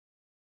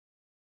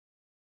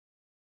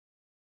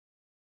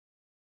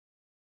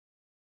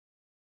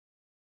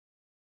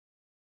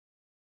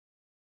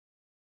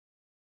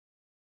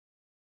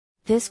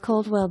This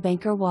Coldwell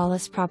Banker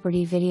Wallace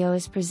property video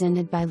is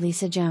presented by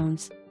Lisa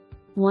Jones.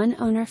 One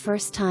owner,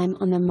 first time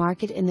on the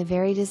market in the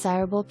very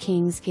desirable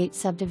Kingsgate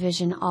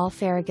Subdivision All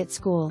Farragut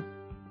School.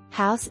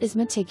 House is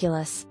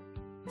meticulous.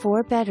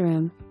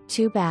 4-bedroom,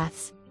 2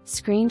 baths,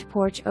 screened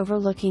porch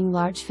overlooking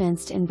large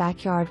fenced-in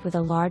backyard with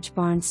a large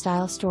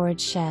barn-style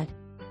storage shed.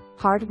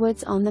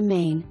 Hardwoods on the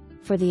main,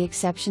 for the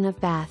exception of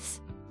baths.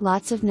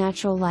 Lots of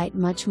natural light,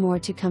 much more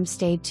to come,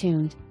 stay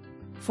tuned.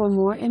 For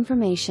more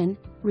information,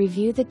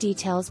 review the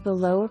details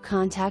below or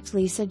contact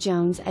Lisa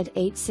Jones at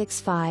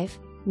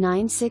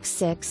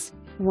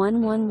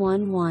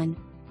 865-966-1111.